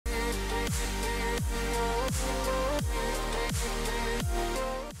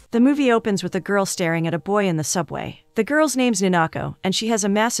The movie opens with a girl staring at a boy in the subway. The girl's name's Nanako, and she has a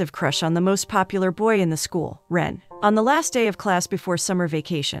massive crush on the most popular boy in the school, Ren. On the last day of class before summer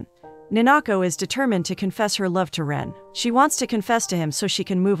vacation, Nanako is determined to confess her love to Ren. She wants to confess to him so she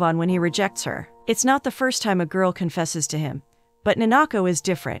can move on when he rejects her. It's not the first time a girl confesses to him, but Nanako is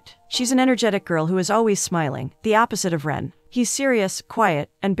different. She's an energetic girl who is always smiling, the opposite of Ren. He's serious, quiet,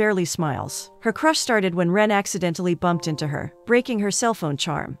 and barely smiles. Her crush started when Ren accidentally bumped into her, breaking her cell phone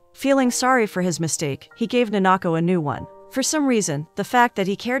charm. Feeling sorry for his mistake, he gave Nanako a new one. For some reason, the fact that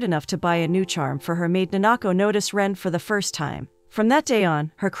he cared enough to buy a new charm for her made Nanako notice Ren for the first time. From that day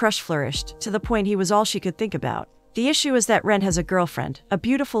on, her crush flourished, to the point he was all she could think about. The issue is that Ren has a girlfriend, a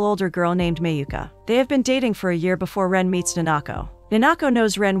beautiful older girl named Mayuka. They have been dating for a year before Ren meets Nanako. Nanako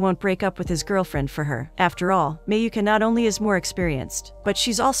knows Ren won't break up with his girlfriend for her. After all, Mayuka not only is more experienced, but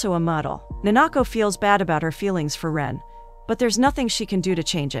she's also a model. Nanako feels bad about her feelings for Ren, but there's nothing she can do to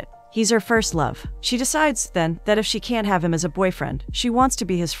change it. He's her first love. She decides, then, that if she can't have him as a boyfriend, she wants to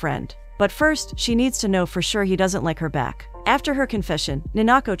be his friend. But first, she needs to know for sure he doesn't like her back. After her confession,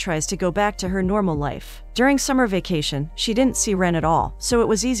 Nanako tries to go back to her normal life. During summer vacation, she didn't see Ren at all, so it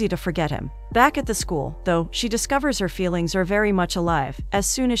was easy to forget him. Back at the school, though, she discovers her feelings are very much alive as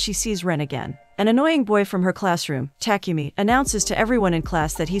soon as she sees Ren again. An annoying boy from her classroom, Takumi, announces to everyone in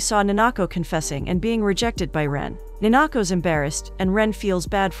class that he saw Nanako confessing and being rejected by Ren. Nanako's embarrassed, and Ren feels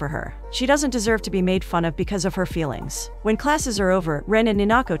bad for her. She doesn't deserve to be made fun of because of her feelings. When classes are over, Ren and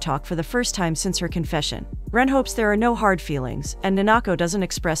Nanako talk for the first time since her confession. Ren hopes there are no hard feelings, and Nanako doesn't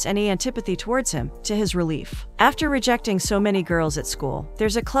express any antipathy towards him, to his relief. After rejecting so many girls at school,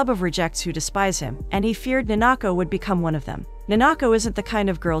 there's a club of rejects who despise him, and he feared Nanako would become one of them. Nanako isn't the kind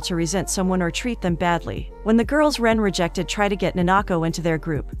of girl to resent someone or treat them badly. When the girls Ren rejected try to get Nanako into their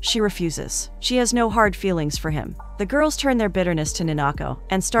group, she refuses. She has no hard feelings for him. The girls turn their bitterness to Nanako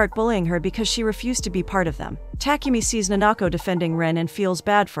and start bullying her because she refused to be part of them. Takumi sees Nanako defending Ren and feels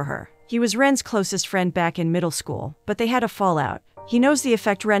bad for her. He was Ren's closest friend back in middle school, but they had a fallout. He knows the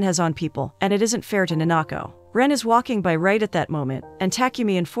effect Ren has on people, and it isn't fair to Nanako. Ren is walking by right at that moment, and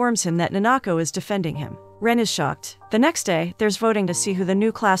Takumi informs him that Nanako is defending him. Ren is shocked. The next day, there's voting to see who the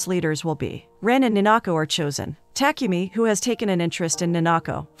new class leaders will be. Ren and Nanako are chosen. Takumi, who has taken an interest in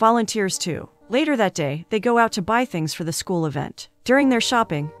Nanako, volunteers too. Later that day, they go out to buy things for the school event. During their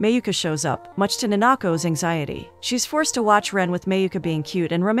shopping, Mayuka shows up, much to Nanako's anxiety. She's forced to watch Ren with Mayuka being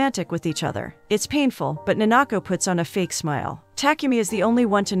cute and romantic with each other. It's painful, but Nanako puts on a fake smile. Takumi is the only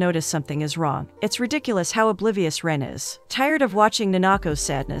one to notice something is wrong. It's ridiculous how oblivious Ren is. Tired of watching Nanako's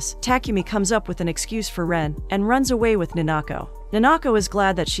sadness, Takumi comes up with an excuse for Ren and runs away with Nanako. Nanako is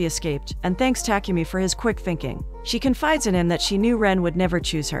glad that she escaped and thanks Takumi for his quick thinking. She confides in him that she knew Ren would never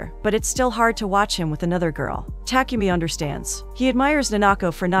choose her, but it's still hard to watch him with another girl. Takumi understands. He admires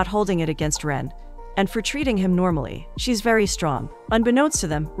Nanako for not holding it against Ren, and for treating him normally. She's very strong. Unbeknownst to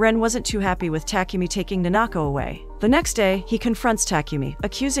them, Ren wasn't too happy with Takumi taking Nanako away. The next day, he confronts Takumi,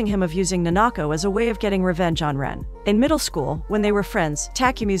 accusing him of using Nanako as a way of getting revenge on Ren. In middle school, when they were friends,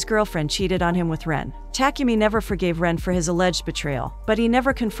 Takumi's girlfriend cheated on him with Ren. Takumi never forgave Ren for his alleged betrayal, but he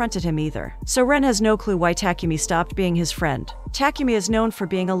never confronted him either. So Ren has no clue why Takumi stopped being his friend. Takumi is known for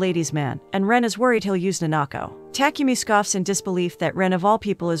being a ladies' man, and Ren is worried he'll use Nanako. Takumi scoffs in disbelief that Ren of all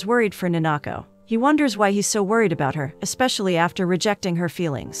people is worried for Nanako. He wonders why he's so worried about her, especially after rejecting her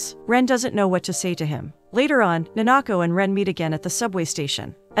feelings. Ren doesn't know what to say to him. Later on, Nanako and Ren meet again at the subway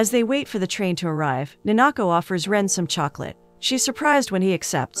station. As they wait for the train to arrive, Nanako offers Ren some chocolate. She's surprised when he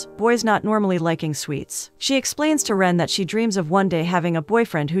accepts, boys not normally liking sweets. She explains to Ren that she dreams of one day having a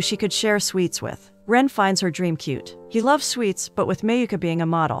boyfriend who she could share sweets with. Ren finds her dream cute. He loves sweets, but with Mayuka being a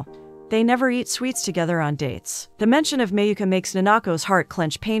model, they never eat sweets together on dates. The mention of Mayuka makes Nanako's heart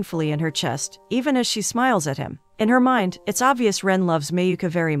clench painfully in her chest, even as she smiles at him. In her mind, it's obvious Ren loves Mayuka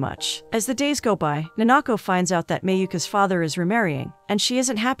very much. As the days go by, Nanako finds out that Mayuka's father is remarrying, and she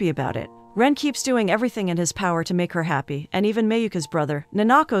isn't happy about it. Ren keeps doing everything in his power to make her happy, and even Mayuka's brother,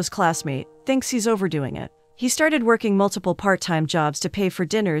 Nanako's classmate, thinks he's overdoing it. He started working multiple part-time jobs to pay for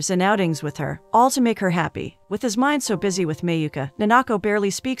dinners and outings with her, all to make her happy. With his mind so busy with Mayuka, Nanako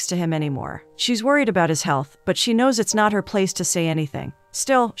barely speaks to him anymore. She's worried about his health, but she knows it's not her place to say anything.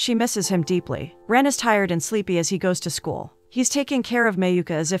 Still, she misses him deeply. Ren is tired and sleepy as he goes to school. He's taking care of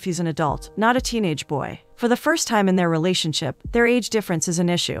Mayuka as if he's an adult, not a teenage boy. For the first time in their relationship, their age difference is an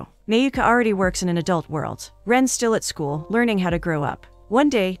issue. Mayuka already works in an adult world. Ren's still at school, learning how to grow up. One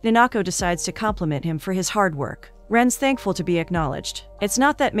day, Nanako decides to compliment him for his hard work. Ren's thankful to be acknowledged. It's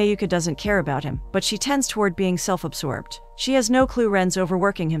not that Mayuka doesn't care about him, but she tends toward being self-absorbed. She has no clue Ren's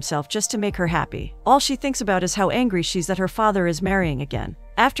overworking himself just to make her happy. All she thinks about is how angry she's that her father is marrying again.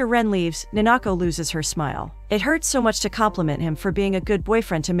 After Ren leaves, Nanako loses her smile. It hurts so much to compliment him for being a good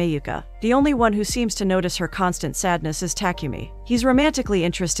boyfriend to Mayuka. The only one who seems to notice her constant sadness is Takumi. He's romantically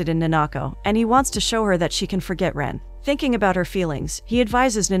interested in Nanako, and he wants to show her that she can forget Ren. Thinking about her feelings, he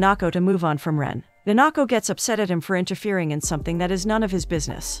advises Nanako to move on from Ren. Nanako gets upset at him for interfering in something that is none of his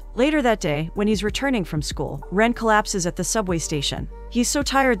business. Later that day, when he's returning from school, Ren collapses at the subway station. He's so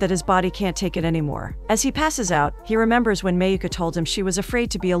tired that his body can't take it anymore. As he passes out, he remembers when Mayuka told him she was afraid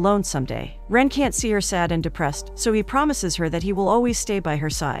to be alone someday. Ren can't see her sad and depressed, so he promises her that he will always stay by her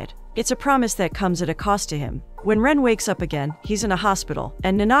side. It's a promise that comes at a cost to him. When Ren wakes up again, he's in a hospital,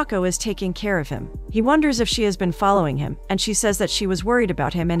 and Nanako is taking care of him. He wonders if she has been following him, and she says that she was worried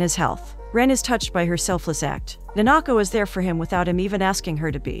about him and his health. Ren is touched by her selfless act. Nanako is there for him without him even asking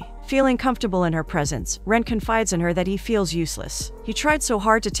her to be. Feeling comfortable in her presence, Ren confides in her that he feels useless. He tried so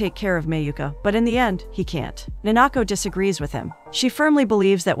hard to take care of Mayuka, but in the end, he can't. Nanako disagrees with him. She firmly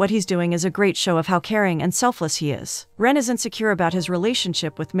believes that what he's doing is a great show of how caring and selfless he is. Ren is insecure about his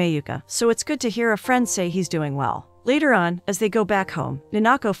relationship with Mayuka, so it's good to hear a friend say he's doing well. Later on, as they go back home,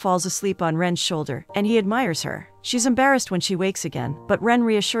 Nanako falls asleep on Ren's shoulder, and he admires her. She's embarrassed when she wakes again, but Ren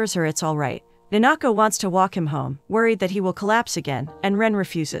reassures her it's all right. Nanako wants to walk him home, worried that he will collapse again, and Ren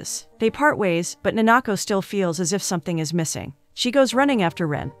refuses. They part ways, but Nanako still feels as if something is missing. She goes running after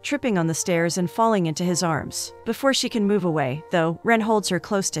Ren, tripping on the stairs and falling into his arms. Before she can move away, though, Ren holds her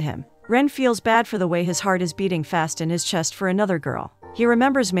close to him. Ren feels bad for the way his heart is beating fast in his chest for another girl. He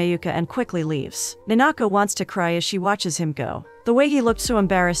remembers Mayuka and quickly leaves. Nanako wants to cry as she watches him go. The way he looked so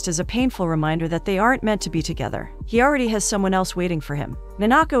embarrassed is a painful reminder that they aren't meant to be together. He already has someone else waiting for him.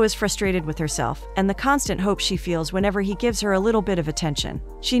 Nanako is frustrated with herself and the constant hope she feels whenever he gives her a little bit of attention.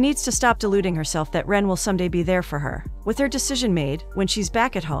 She needs to stop deluding herself that Ren will someday be there for her. With her decision made, when she's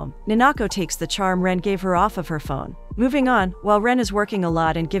back at home, Nanako takes the charm Ren gave her off of her phone. Moving on, while Ren is working a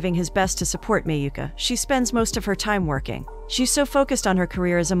lot and giving his best to support Mayuka, she spends most of her time working. She's so focused on her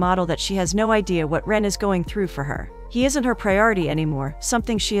career as a model that she has no idea what Ren is going through for her. He isn't her priority anymore,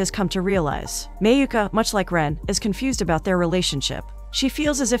 something she has come to realize. Mayuka, much like Ren, is confused about their relationship. She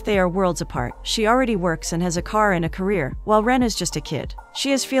feels as if they are worlds apart. She already works and has a car and a career, while Ren is just a kid.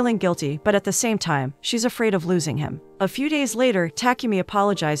 She is feeling guilty, but at the same time, she's afraid of losing him. A few days later, Takumi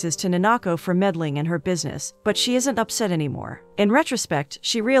apologizes to Nanako for meddling in her business, but she isn't upset anymore. In retrospect,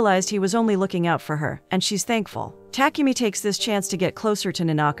 she realized he was only looking out for her, and she's thankful. Takumi takes this chance to get closer to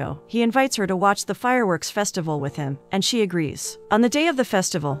Nanako. He invites her to watch the fireworks festival with him, and she agrees. On the day of the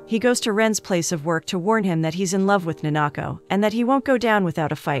festival, he goes to Ren's place of work to warn him that he's in love with Nanako, and that he won't go down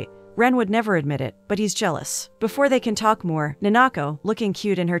without a fight. Ren would never admit it, but he's jealous. Before they can talk more, Nanako, looking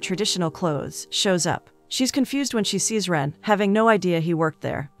cute in her traditional clothes, shows up. She's confused when she sees Ren, having no idea he worked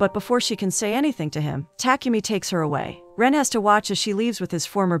there, but before she can say anything to him, Takumi takes her away. Ren has to watch as she leaves with his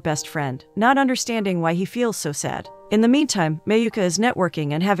former best friend, not understanding why he feels so sad. In the meantime, Mayuka is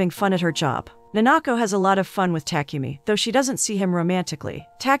networking and having fun at her job. Nanako has a lot of fun with Takumi, though she doesn't see him romantically.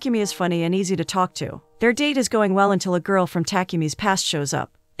 Takumi is funny and easy to talk to. Their date is going well until a girl from Takumi's past shows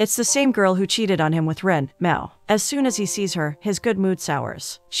up. It's the same girl who cheated on him with Ren, Mao. As soon as he sees her, his good mood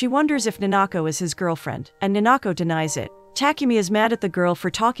sours. She wonders if Nanako is his girlfriend, and Nanako denies it. Takumi is mad at the girl for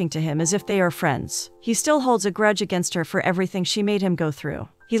talking to him as if they are friends. He still holds a grudge against her for everything she made him go through.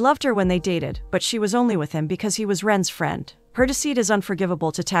 He loved her when they dated, but she was only with him because he was Ren's friend. Her deceit is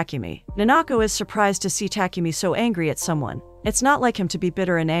unforgivable to Takumi. Nanako is surprised to see Takumi so angry at someone. It's not like him to be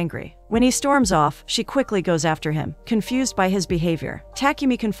bitter and angry. When he storms off, she quickly goes after him, confused by his behavior.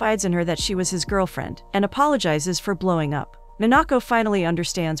 Takumi confides in her that she was his girlfriend, and apologizes for blowing up. Nanako finally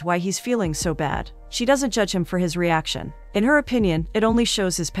understands why he's feeling so bad. She doesn't judge him for his reaction. In her opinion, it only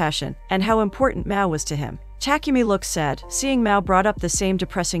shows his passion, and how important Mao was to him. Takumi looks sad, seeing Mao brought up the same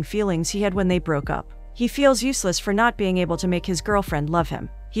depressing feelings he had when they broke up. He feels useless for not being able to make his girlfriend love him.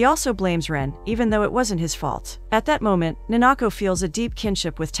 He also blames Ren, even though it wasn't his fault. At that moment, Nanako feels a deep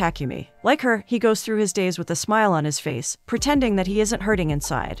kinship with Takumi. Like her, he goes through his days with a smile on his face, pretending that he isn't hurting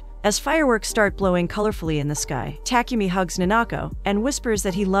inside. As fireworks start blowing colorfully in the sky, Takumi hugs Nanako and whispers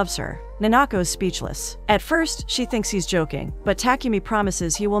that he loves her. Nanako is speechless. At first, she thinks he's joking, but Takumi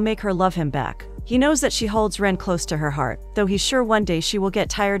promises he will make her love him back. He knows that she holds Ren close to her heart, though he's sure one day she will get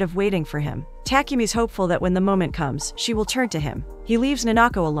tired of waiting for him. Takumi's hopeful that when the moment comes, she will turn to him. He leaves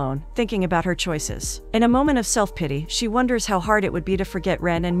Nanako alone, thinking about her choices. In a moment of self-pity, she wonders how hard it would be to forget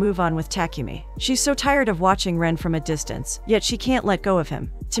Ren and move on with Takumi. She's so tired of watching Ren from a distance, yet she can't let go of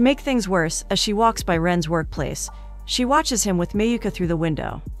him. To make things worse, as she walks by Ren's workplace, she watches him with Mayuka through the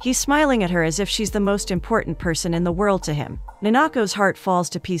window. He's smiling at her as if she's the most important person in the world to him. Nanako's heart falls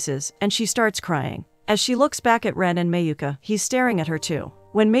to pieces, and she starts crying. As she looks back at Ren and Mayuka, he's staring at her too.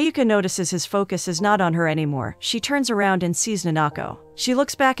 When Mayuka notices his focus is not on her anymore, she turns around and sees Nanako. She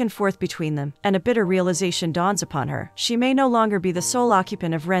looks back and forth between them, and a bitter realization dawns upon her. She may no longer be the sole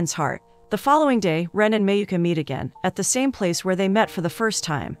occupant of Ren's heart. The following day, Ren and Mayuka meet again, at the same place where they met for the first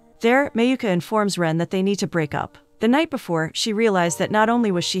time. There, Mayuka informs Ren that they need to break up. The night before, she realized that not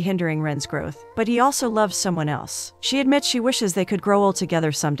only was she hindering Ren's growth, but he also loves someone else. She admits she wishes they could grow old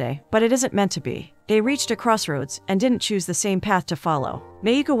together someday, but it isn't meant to be. They reached a crossroads and didn't choose the same path to follow.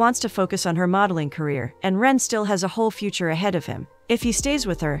 Mayuka wants to focus on her modeling career, and Ren still has a whole future ahead of him. If he stays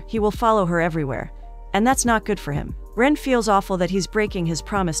with her, he will follow her everywhere, and that's not good for him. Ren feels awful that he's breaking his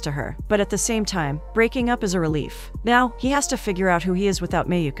promise to her, but at the same time, breaking up is a relief. Now, he has to figure out who he is without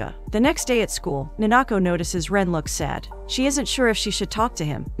Mayuka. The next day at school, Nanako notices Ren looks sad. She isn't sure if she should talk to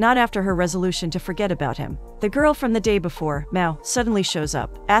him, not after her resolution to forget about him. The girl from the day before, Mao, suddenly shows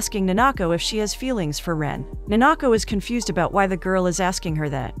up, asking Nanako if she has feelings for Ren. Nanako is confused about why the girl is asking her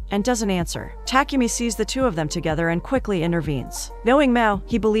that, and doesn't answer. Takumi sees the two of them together and quickly intervenes. Knowing Mao,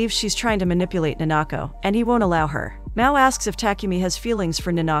 he believes she's trying to manipulate Nanako, and he won't allow her. Mao asks if Takumi has feelings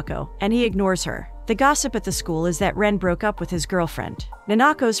for Nanako, and he ignores her. The gossip at the school is that Ren broke up with his girlfriend.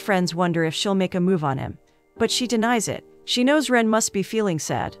 Nanako's friends wonder if she'll make a move on him, but she denies it. She knows Ren must be feeling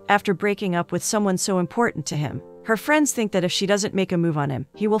sad after breaking up with someone so important to him. Her friends think that if she doesn't make a move on him,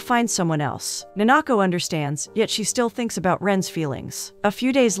 he will find someone else. Nanako understands, yet she still thinks about Ren's feelings. A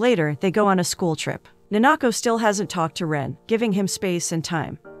few days later, they go on a school trip. Nanako still hasn't talked to Ren, giving him space and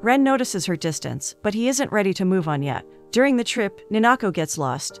time. Ren notices her distance, but he isn't ready to move on yet. During the trip, Nanako gets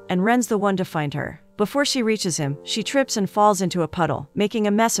lost, and Ren's the one to find her. Before she reaches him, she trips and falls into a puddle, making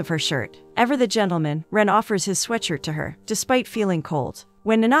a mess of her shirt. Ever the gentleman, Ren offers his sweatshirt to her, despite feeling cold.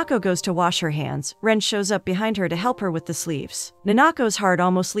 When Nanako goes to wash her hands, Ren shows up behind her to help her with the sleeves. Nanako's heart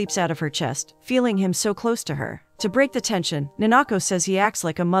almost leaps out of her chest, feeling him so close to her. To break the tension, Nanako says he acts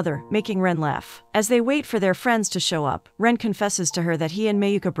like a mother, making Ren laugh. As they wait for their friends to show up, Ren confesses to her that he and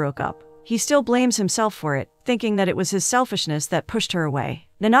Mayuka broke up. He still blames himself for it, thinking that it was his selfishness that pushed her away.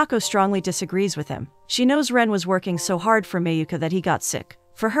 Nanako strongly disagrees with him. She knows Ren was working so hard for Mayuka that he got sick.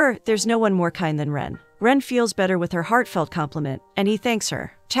 For her, there's no one more kind than Ren. Ren feels better with her heartfelt compliment, and he thanks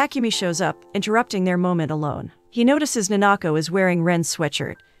her. Takumi shows up, interrupting their moment alone. He notices Nanako is wearing Ren's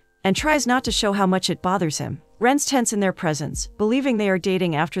sweatshirt, and tries not to show how much it bothers him. Ren's tense in their presence, believing they are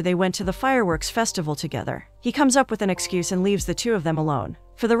dating after they went to the fireworks festival together. He comes up with an excuse and leaves the two of them alone.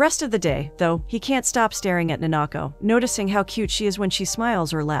 For the rest of the day, though, he can't stop staring at Nanako, noticing how cute she is when she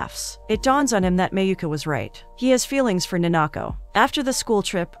smiles or laughs. It dawns on him that Mayuka was right. He has feelings for Nanako. After the school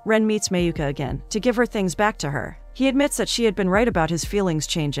trip, Ren meets Mayuka again, to give her things back to her. He admits that she had been right about his feelings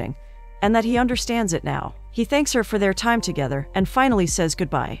changing, and that he understands it now. He thanks her for their time together, and finally says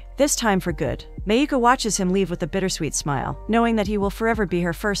goodbye, this time for good. Mayuka watches him leave with a bittersweet smile, knowing that he will forever be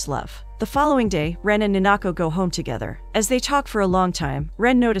her first love. The following day, Ren and Nanako go home together. As they talk for a long time,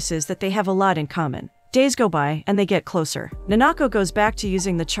 Ren notices that they have a lot in common. Days go by, and they get closer. Nanako goes back to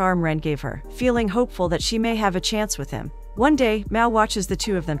using the charm Ren gave her, feeling hopeful that she may have a chance with him. One day, Mao watches the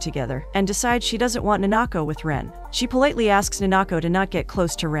two of them together, and decides she doesn't want Nanako with Ren. She politely asks Nanako to not get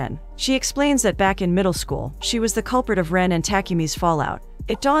close to Ren. She explains that back in middle school, she was the culprit of Ren and Takumi's fallout.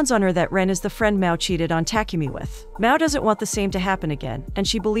 It dawns on her that Ren is the friend Mao cheated on Takumi with. Mao doesn't want the same to happen again, and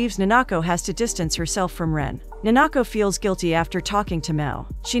she believes Nanako has to distance herself from Ren. Nanako feels guilty after talking to Mao.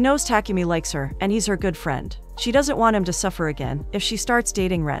 She knows Takumi likes her, and he's her good friend. She doesn't want him to suffer again if she starts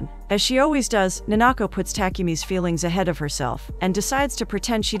dating Ren. As she always does, Nanako puts Takumi's feelings ahead of herself, and decides to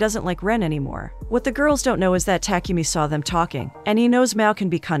pretend she doesn't like Ren anymore. What the girls don't know is that Takumi saw them talking, and he knows Mao can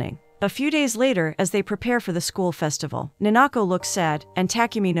be cunning. A few days later, as they prepare for the school festival, Nanako looks sad, and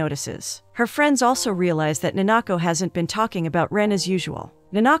Takumi notices. Her friends also realize that Nanako hasn't been talking about Ren as usual.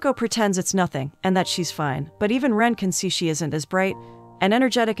 Nanako pretends it's nothing, and that she's fine, but even Ren can see she isn't as bright and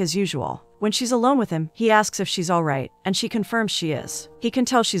energetic as usual. When she's alone with him, he asks if she's alright, and she confirms she is. He can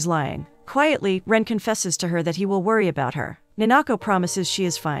tell she's lying. Quietly, Ren confesses to her that he will worry about her. Nanako promises she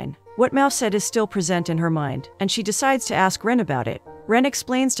is fine. What Mao said is still present in her mind, and she decides to ask Ren about it. Ren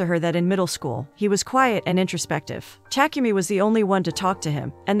explains to her that in middle school, he was quiet and introspective. Takumi was the only one to talk to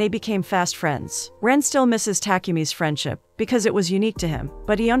him, and they became fast friends. Ren still misses Takumi's friendship, because it was unique to him,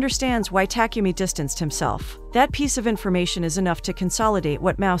 but he understands why Takumi distanced himself. That piece of information is enough to consolidate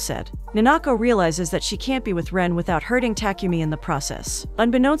what Mao said. Nanako realizes that she can't be with Ren without hurting Takumi in the process.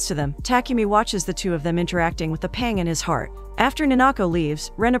 Unbeknownst to them, Takumi watches the two of them interacting with a pang in his heart. After Nanako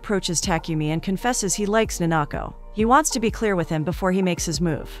leaves, Ren approaches Takumi and confesses he likes Nanako. He wants to be clear with him before he makes his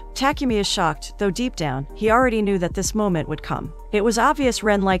move. Takumi is shocked, though deep down, he already knew that this moment would come. It was obvious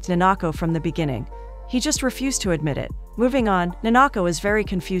Ren liked Nanako from the beginning. He just refused to admit it. Moving on, Nanako is very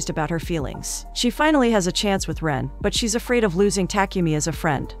confused about her feelings. She finally has a chance with Ren, but she's afraid of losing Takumi as a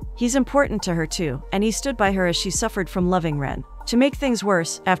friend. He's important to her too, and he stood by her as she suffered from loving Ren. To make things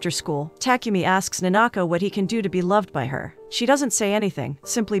worse, after school, Takumi asks Nanako what he can do to be loved by her. She doesn't say anything,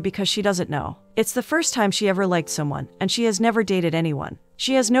 simply because she doesn't know. It's the first time she ever liked someone, and she has never dated anyone.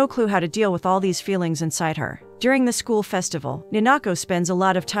 She has no clue how to deal with all these feelings inside her. During the school festival, Nanako spends a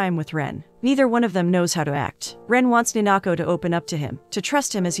lot of time with Ren. Neither one of them knows how to act. Ren wants Nanako to open up to him, to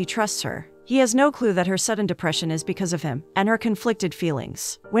trust him as he trusts her. He has no clue that her sudden depression is because of him, and her conflicted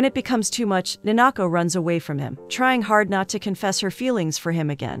feelings. When it becomes too much, Nanako runs away from him, trying hard not to confess her feelings for him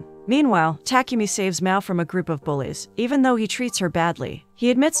again. Meanwhile, Takumi saves Mao from a group of bullies, even though he treats her badly. He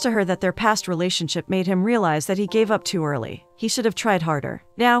admits to her that their past relationship made him realize that he gave up too early. He should have tried harder.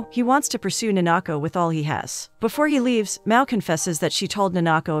 Now, he wants to pursue Nanako with all he has. Before he leaves, Mao confesses that she told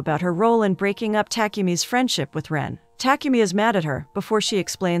Nanako about her role in breaking up Takumi's friendship with Ren. Takumi is mad at her, before she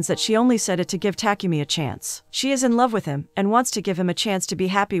explains that she only said it to give Takumi a chance. She is in love with him, and wants to give him a chance to be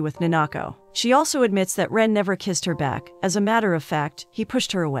happy with Nanako. She also admits that Ren never kissed her back. As a matter of fact, he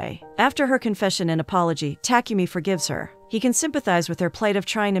pushed her away. After her confession and apology, Takumi forgives her. He can sympathize with her plight of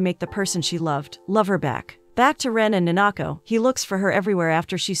trying to make the person she loved love her back. Back to Ren and Nanako, he looks for her everywhere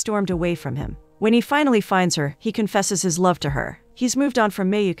after she stormed away from him. When he finally finds her, he confesses his love to her. He's moved on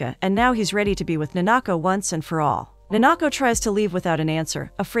from Mayuka, and now he's ready to be with Nanako once and for all. Nanako tries to leave without an answer,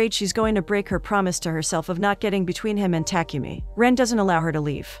 afraid she's going to break her promise to herself of not getting between him and Takumi. Ren doesn't allow her to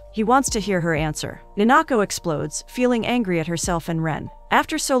leave. He wants to hear her answer. Nanako explodes, feeling angry at herself and Ren.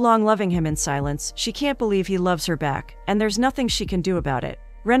 After so long loving him in silence, she can't believe he loves her back, and there's nothing she can do about it.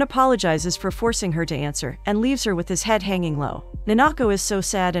 Ren apologizes for forcing her to answer, and leaves her with his head hanging low. Nanako is so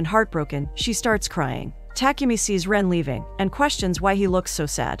sad and heartbroken, she starts crying. Takumi sees Ren leaving, and questions why he looks so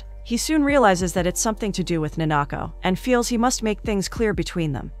sad. He soon realizes that it's something to do with Nanako, and feels he must make things clear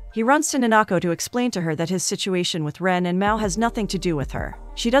between them. He runs to Nanako to explain to her that his situation with Ren and Mao has nothing to do with her.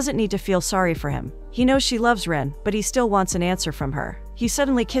 She doesn't need to feel sorry for him. He knows she loves Ren, but he still wants an answer from her. He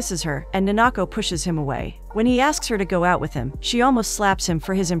suddenly kisses her, and Nanako pushes him away. When he asks her to go out with him, she almost slaps him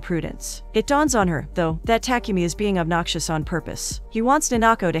for his imprudence. It dawns on her, though, that Takumi is being obnoxious on purpose. He wants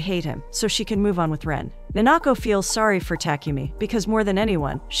Nanako to hate him, so she can move on with Ren. Nanako feels sorry for Takumi, because more than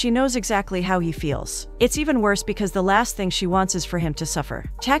anyone, she knows exactly how he feels. It's even worse because the last thing she wants is for him to suffer.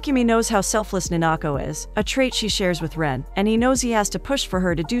 Takumi knows how selfless Nanako is, a trait she shares with Ren, and he knows he has to push for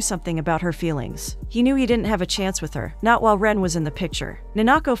her to do something about her feelings. He knew he didn't have a chance with her, not while Ren was in the picture.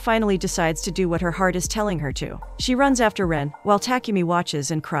 Nanako finally decides to do what her heart is telling her to. She runs after Ren, while Takumi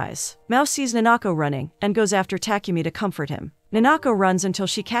watches and cries. Mao sees Nanako running, and goes after Takumi to comfort him. Nanako runs until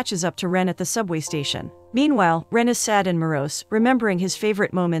she catches up to Ren at the subway station. Meanwhile, Ren is sad and morose, remembering his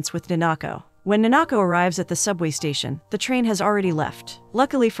favorite moments with Nanako. When Nanako arrives at the subway station, the train has already left.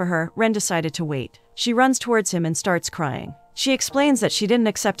 Luckily for her, Ren decided to wait. She runs towards him and starts crying. She explains that she didn't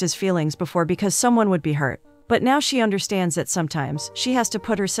accept his feelings before because someone would be hurt. But now she understands that sometimes she has to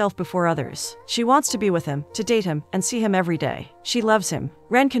put herself before others. She wants to be with him, to date him, and see him every day. She loves him.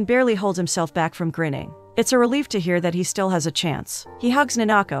 Ren can barely hold himself back from grinning. It's a relief to hear that he still has a chance. He hugs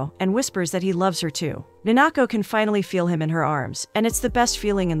Nanako and whispers that he loves her too. Nanako can finally feel him in her arms, and it's the best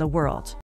feeling in the world.